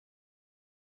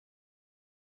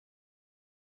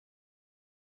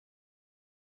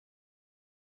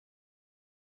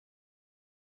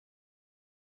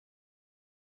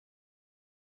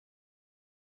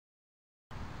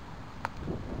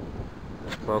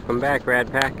Welcome back, R.A.D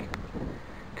Pack.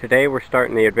 Today we're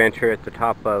starting the adventure at the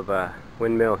top of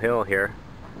Windmill Hill here.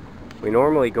 We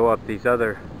normally go up these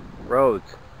other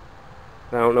roads.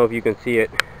 I don't know if you can see it.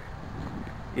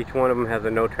 Each one of them has a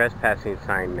no trespassing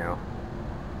sign now.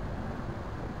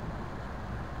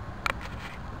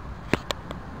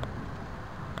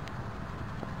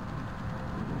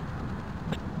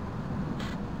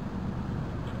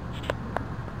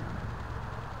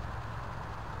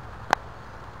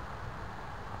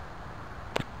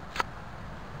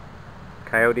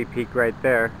 Coyote Peak right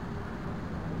there.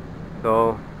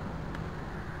 So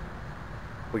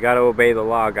we got to obey the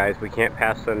law, guys. We can't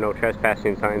pass the no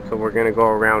trespassing sign, so we're going to go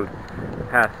around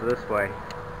past this way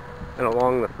and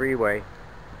along the freeway.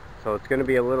 So it's going to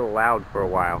be a little loud for a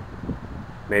while.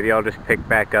 Maybe I'll just pick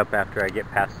back up after I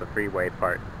get past the freeway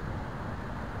part.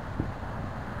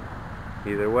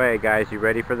 Either way, guys, you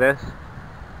ready for this?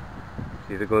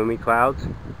 See the gloomy clouds?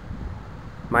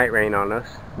 Might rain on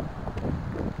us,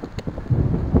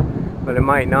 but it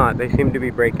might not. They seem to be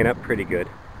breaking up pretty good.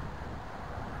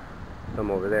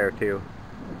 Some over there too.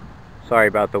 Sorry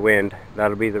about the wind.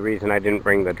 That'll be the reason I didn't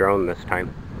bring the drone this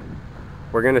time.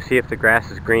 We're gonna see if the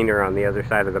grass is greener on the other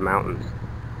side of the mountains.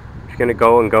 Just gonna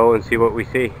go and see what we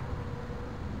see.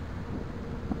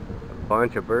 A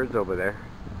bunch of birds over there.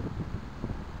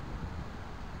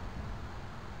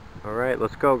 Alright,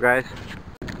 let's go, guys.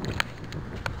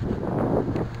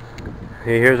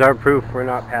 Here's our proof we're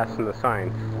not passing the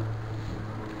signs.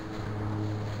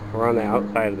 We're on the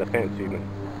outside of the fence even.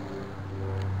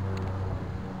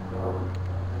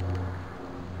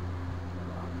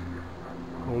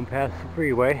 Going past the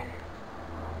freeway.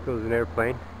 Goes an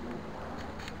airplane.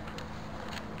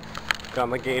 Got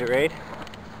my R.A.D.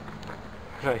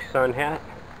 Nice sun hat.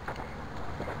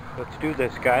 Let's do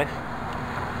this, guys.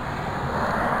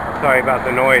 Sorry about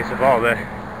the noise of all the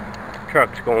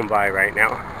trucks going by right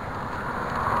now.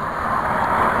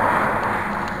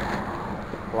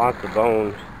 Lots of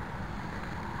bones.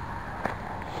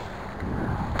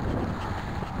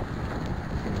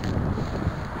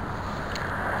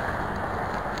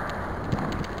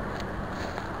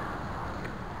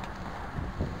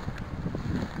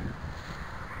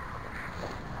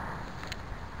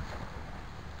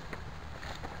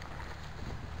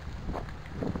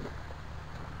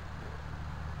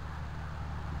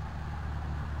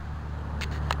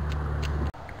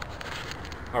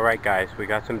 Alright, guys, we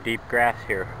got some deep grass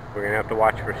here. We're gonna have to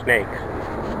watch for snakes.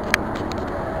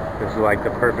 This is like the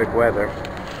perfect weather.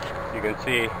 You can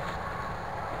see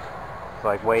it's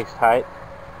like waist height.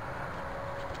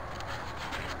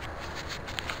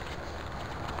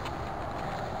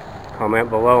 Comment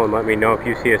below and let me know if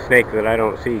you see a snake that I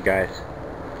don't see, guys.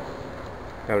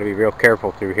 Gotta be real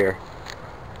careful through here.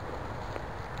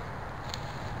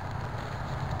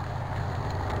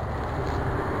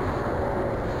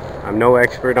 I'm no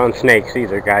expert on snakes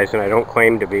either, guys, and I don't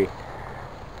claim to be.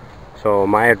 So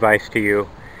my advice to you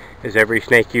is every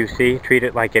snake you see, treat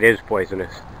it like it is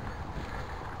poisonous.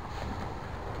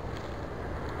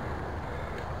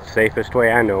 Safest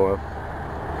way I know of.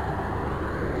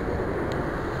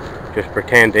 Just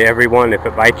pretend to everyone, if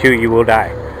it bites you, you will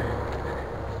die.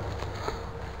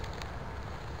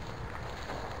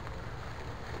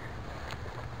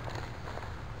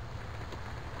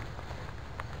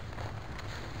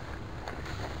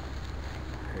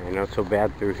 Not so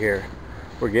bad through here.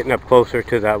 We're getting up closer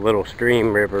to that little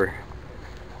stream, river,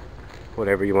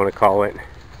 whatever you want to call it.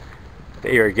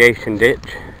 The irrigation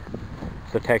ditch.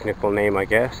 It's the technical name, I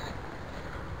guess.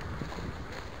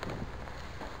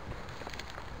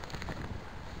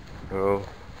 Oh,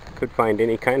 could find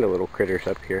any kind of little critters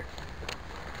up here.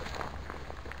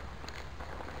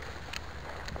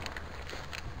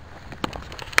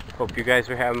 Hope you guys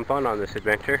are having fun on this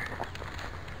adventure.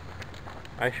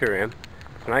 I sure am.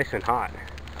 It's nice and hot.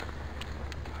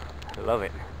 I love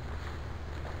it.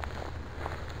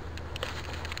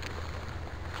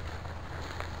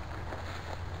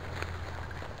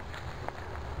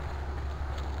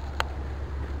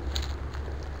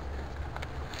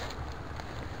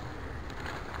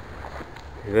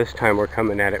 This time we're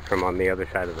coming at it from on the other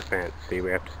side of the fence. See, we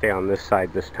have to stay on this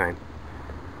side this time,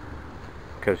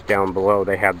 because down below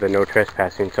they have the no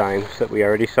trespassing signs that we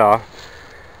already saw.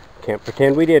 Can't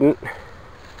pretend we didn't.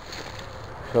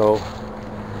 So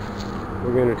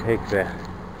we're going to take the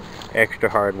extra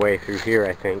hard way through here,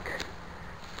 I think.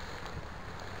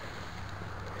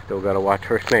 Still got to watch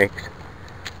for snakes.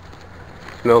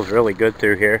 Smells really good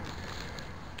through here.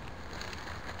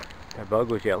 That bug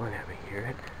was yelling at me, hear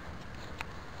it?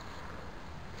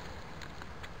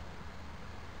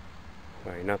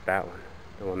 Sorry, not that one.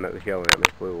 The one that was yelling at me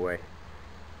flew away.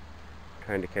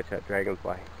 Trying to catch that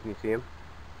dragonfly. Can you see him?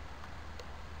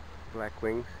 Black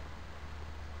wings.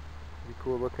 Pretty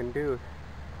cool looking dude.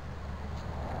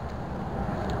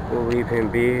 We'll leave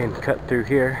him be and cut through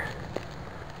here.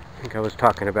 I think I was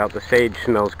talking about the sage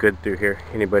smells good through here.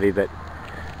 Anybody that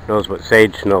knows what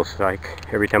sage smells like,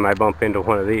 every time I bump into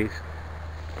one of these,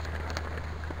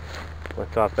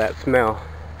 lets off that smell.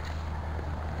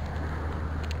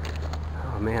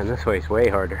 Oh man, this way's way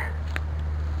harder.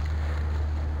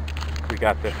 We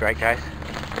got this, right guys?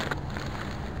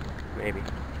 Maybe.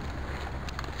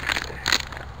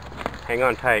 Hang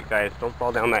on tight, guys. Don't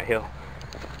fall down that hill.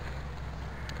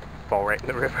 Fall right in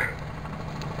the river.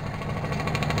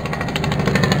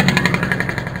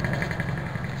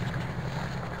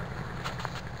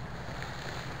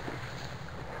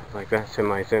 Like that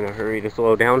semi's in a hurry to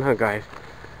slow down, huh guys?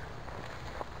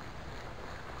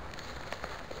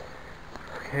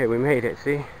 Okay, we made it,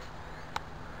 see?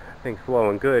 Thing's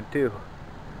flowing good too.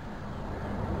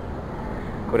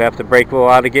 Would have to break a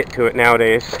lot to get to it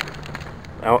nowadays.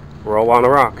 Oh, roll on a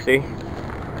rock, see?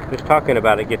 Just talking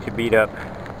about it gets you beat up.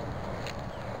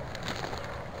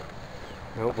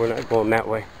 Nope, we're not going that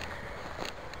way.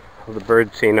 Oh, the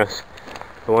birds seen us.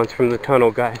 The ones from the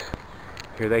tunnel, guys.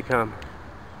 Here they come.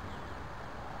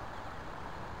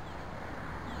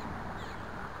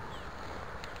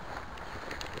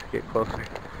 Let's get closer.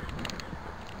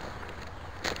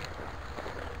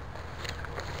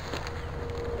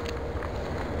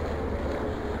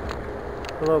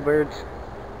 Hello, birds.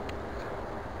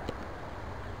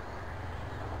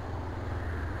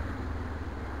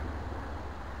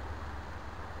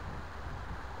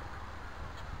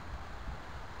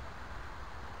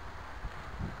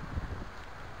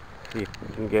 See if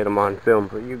we can get them on film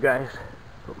for you guys.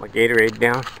 Put my Gatorade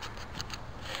down.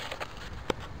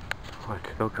 Watch,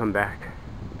 they'll come back.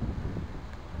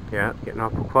 Yeah, getting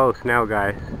awful close now,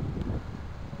 guys.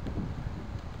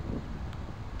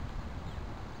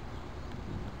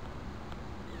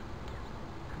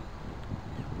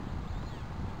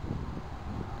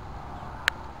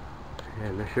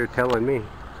 And they're sure telling me.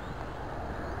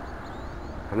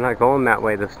 I'm not going that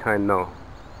way this time though.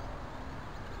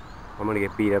 I'm gonna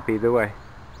get beat up either way.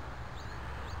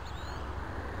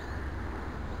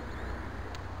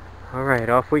 Alright,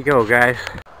 off we go, guys.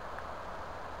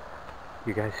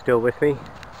 You guys still with me?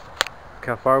 Look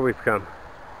how far we've come.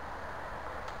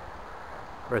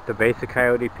 We're at the base of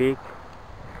Coyote Peak,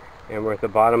 and we're at the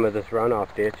bottom of this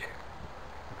runoff ditch.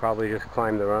 We'll probably just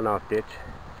climb the runoff ditch.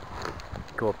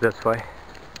 Go up this way.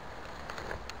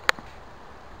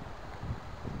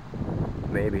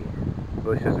 Maybe.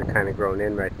 Bushes are kind of grown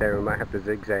in right there. We might have to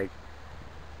zigzag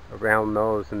around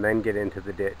those and then get into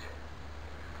the ditch.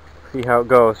 See how it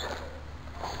goes.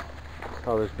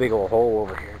 Oh, there's a big old hole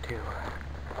over here too.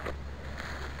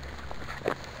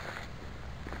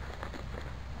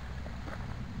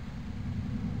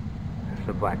 There's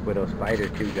a black widow spider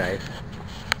too, guys.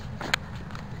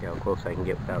 See how close I can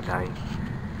get without dying.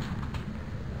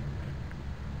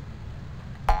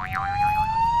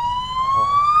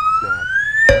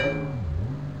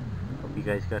 You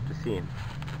guys got to see him.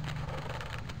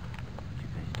 What you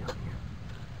guys doing here?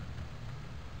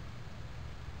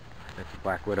 That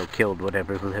black widow killed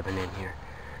whatever's living in here.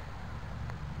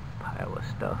 Pile of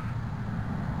stuff.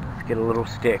 Let's get a little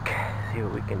stick. See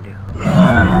what we can do.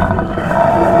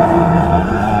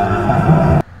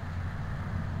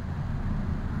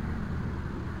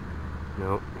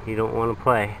 Nope, he don't want to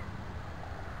play.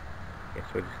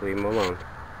 Guess we'll just leave him alone.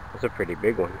 That's a pretty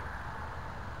big one.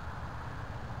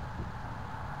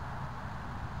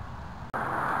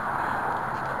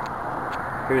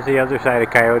 Here's the other side of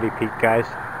Coyote Peak, guys.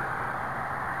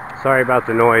 Sorry about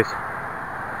the noise.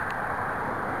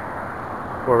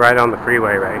 We're right on the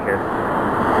freeway right here.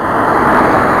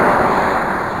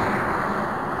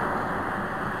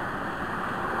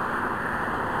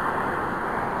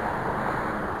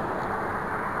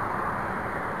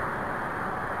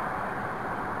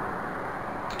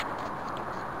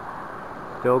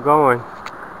 Still going.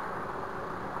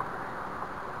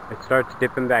 It starts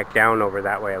dipping back down over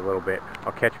that way a little bit.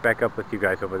 I'll catch back up with you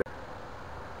guys over there.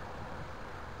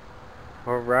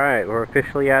 Alright, we're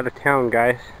officially out of town,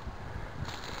 guys.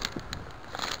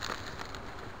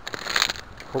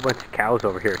 A whole bunch of cows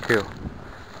over here too.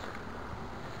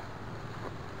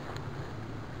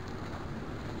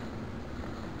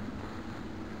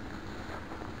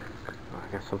 Oh,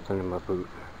 I got something in my boot.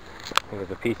 I think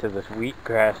it's a piece of this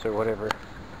wheatgrass or whatever.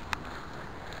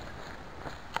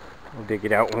 We'll dig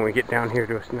it out when we get down here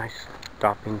to a nice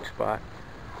stopping spot.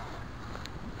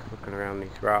 Looking around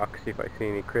these rocks, see if I see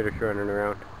any critters running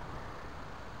around.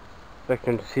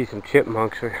 Expecting to see some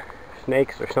chipmunks or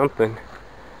snakes or something.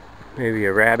 Maybe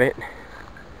a rabbit.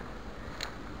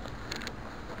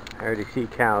 I already see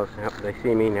cows. They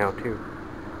see me now too.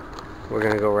 We're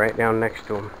gonna go right down next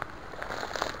to them.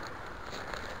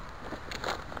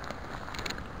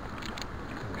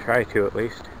 Try to, at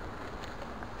least.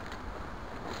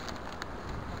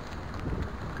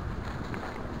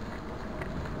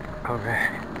 Alright.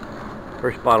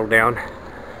 First bottle down.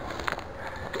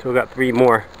 Still got 3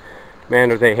 more.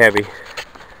 Man, are they heavy.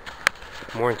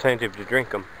 More incentive to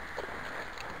drink them.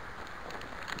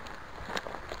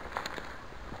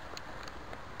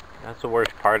 That's the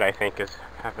worst part, I think, is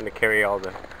having to carry all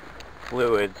the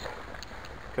fluids.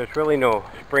 There's really no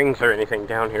springs or anything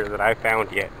down here that I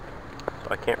found yet,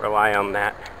 so I can't rely on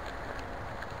that.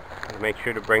 I make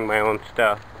sure to bring my own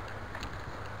stuff.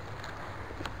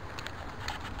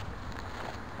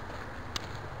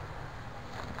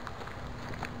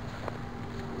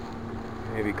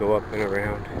 Maybe go up and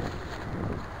around.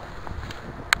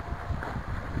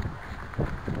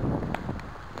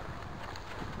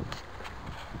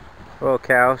 Hello,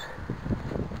 cows.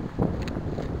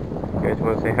 You guys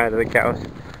want to say hi to the cows?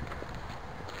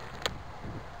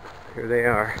 Here they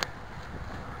are.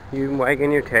 You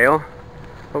wagging your tail?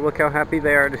 Oh, look how happy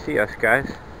they are to see us,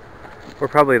 guys. We're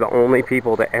probably the only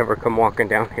people that ever come walking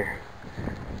down here.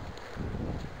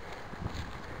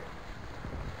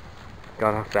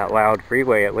 Got off that loud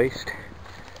freeway, at least.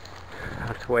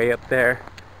 That's way up there.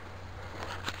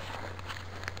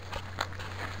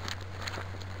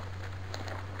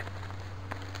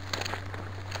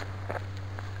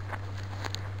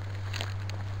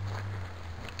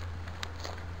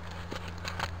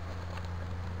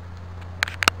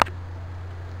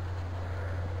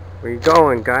 Where you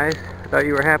going, guys? I thought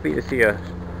you were happy to see us.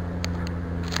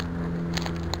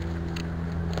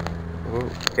 Well,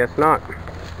 guess not.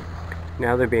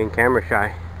 Now they're being camera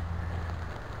shy.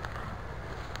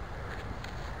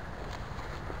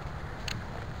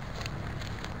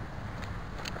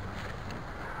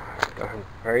 Darn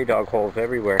prairie dog holes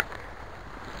everywhere.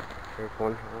 There's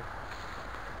one hole.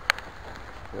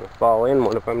 I'm gonna fall in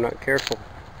one if I'm not careful.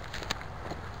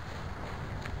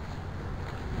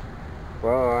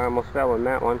 Well, I almost fell in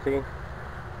that one, see?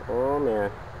 Oh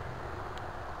man.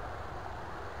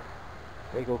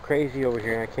 They go crazy over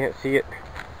here. I can't see it.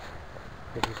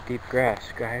 It's just deep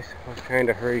grass, guys. I was trying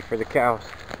to hurry for the cows.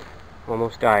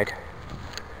 Almost died.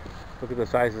 Look at the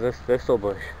size of this thistle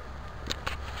bush.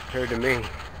 Compared to me.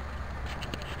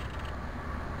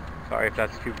 Sorry if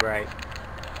that's too bright.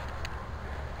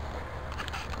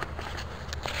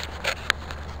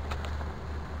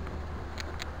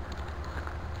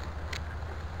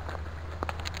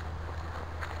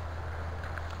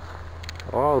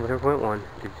 Oh, there went one.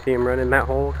 Did you see him running that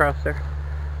hole across there?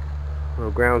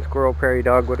 Little ground squirrel, prairie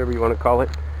dog, whatever you want to call it.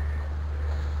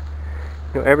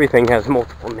 You know, everything has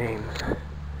multiple names.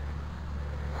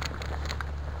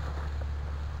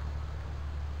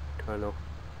 Tunnel.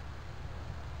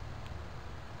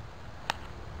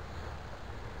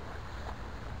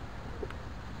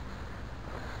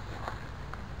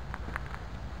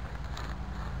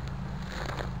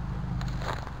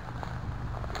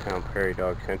 Found prairie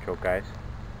dog central, guys.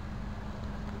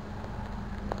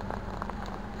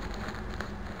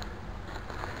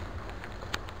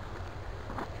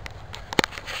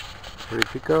 Where'd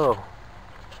you go?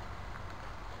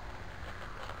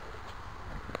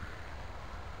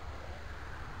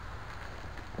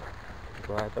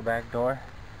 Go out the back door.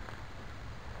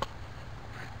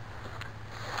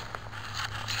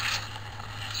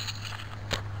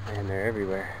 And they're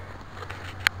everywhere.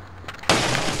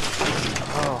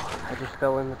 Oh, I just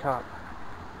fell in the top.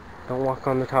 Don't walk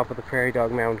on the top of the prairie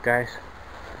dog mound, guys.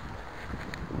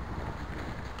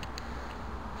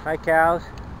 Hi, cows.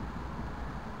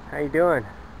 How you doing?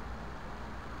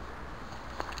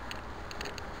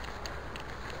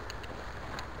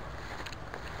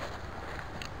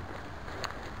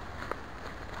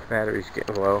 Battery's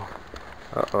getting low.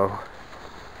 Uh-oh.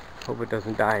 Hope it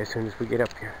doesn't die as soon as we get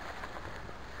up here.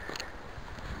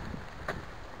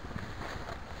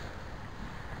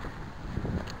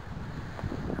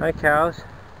 Hi, cows.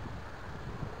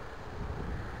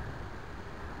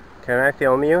 Can I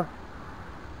film you?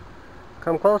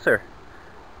 Come closer.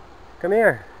 Come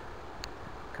here.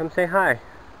 Come say hi.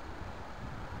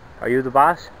 Are you the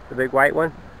boss? The big white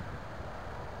one?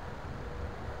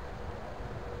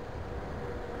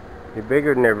 You're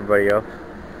bigger than everybody else.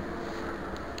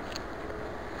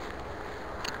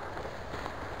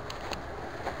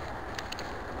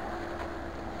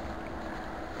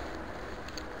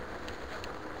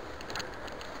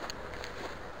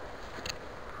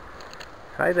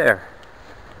 Hi there.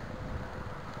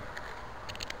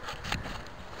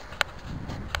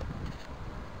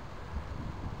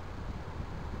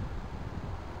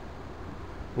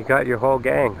 You got your whole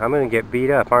gang. I'm gonna get beat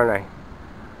up, aren't I?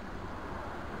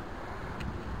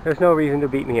 There's no reason to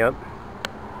beat me up.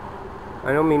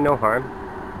 I don't mean no harm.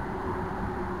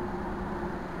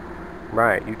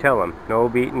 Right, you tell them. No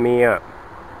beating me up.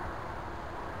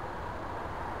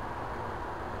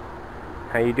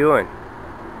 How you doing?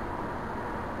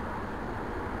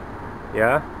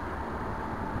 Yeah?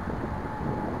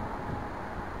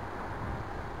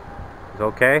 It's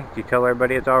okay? Did you tell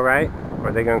everybody it's alright? Or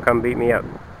are they gonna come beat me up?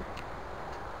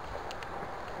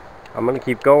 I'm gonna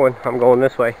keep going. I'm going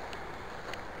this way.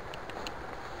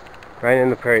 Right in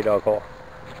the prairie dog hole.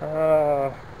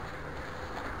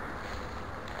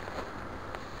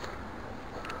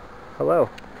 Hello.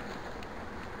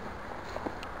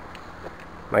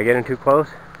 Am I getting too close?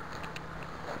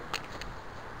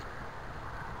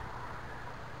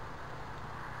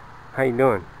 How you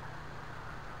doing?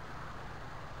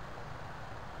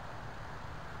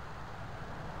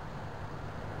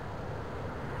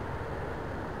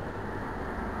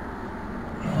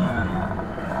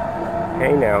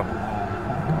 Hey now.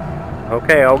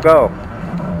 Okay, I'll go.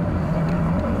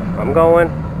 I'm going.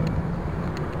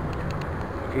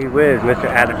 Gee whiz, Mr.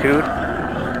 Attitude.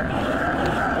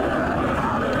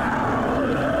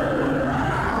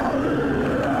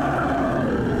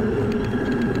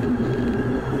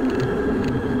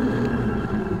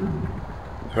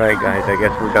 Right guys, I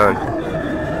guess we're done.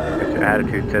 Mr.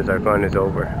 Attitude says our fun is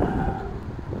over.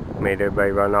 Made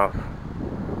everybody run off.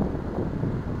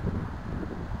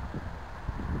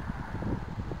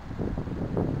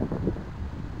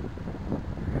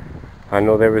 I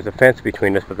know there was a fence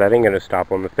between us, but that ain't gonna stop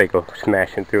them if they go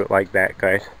smashing through it like that,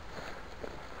 guys.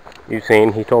 You've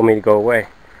seen, he told me to go away.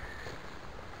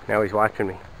 Now he's watching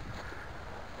me.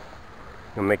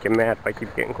 I'll make him mad if I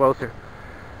keep getting closer.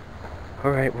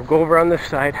 Alright, we'll go over on this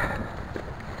side.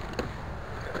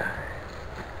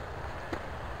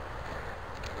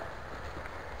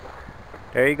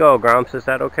 There you go, Grumps. Is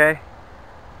that okay?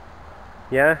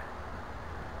 Yeah?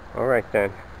 Alright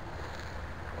then.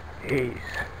 Jeez.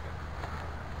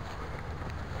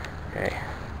 Okay.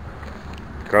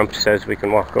 Grumps says we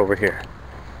can walk over here.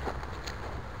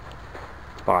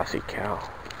 Bossy cow.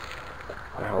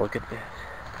 Wow, look at this.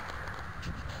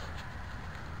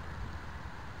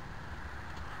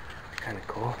 Kind of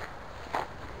cool.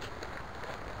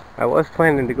 I was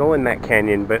planning to go in that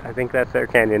canyon, but I think that's their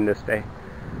canyon this day.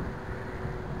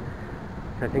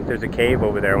 I think there's a cave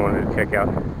over there I wanted to check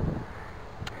out.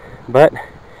 But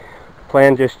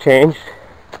plan just changed,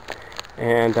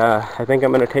 and I think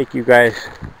I'm going to take you guys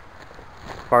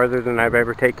farther than I've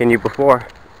ever taken you before,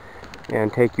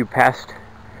 and take you past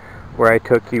where I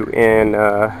took you in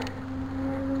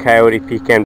Coyote Peak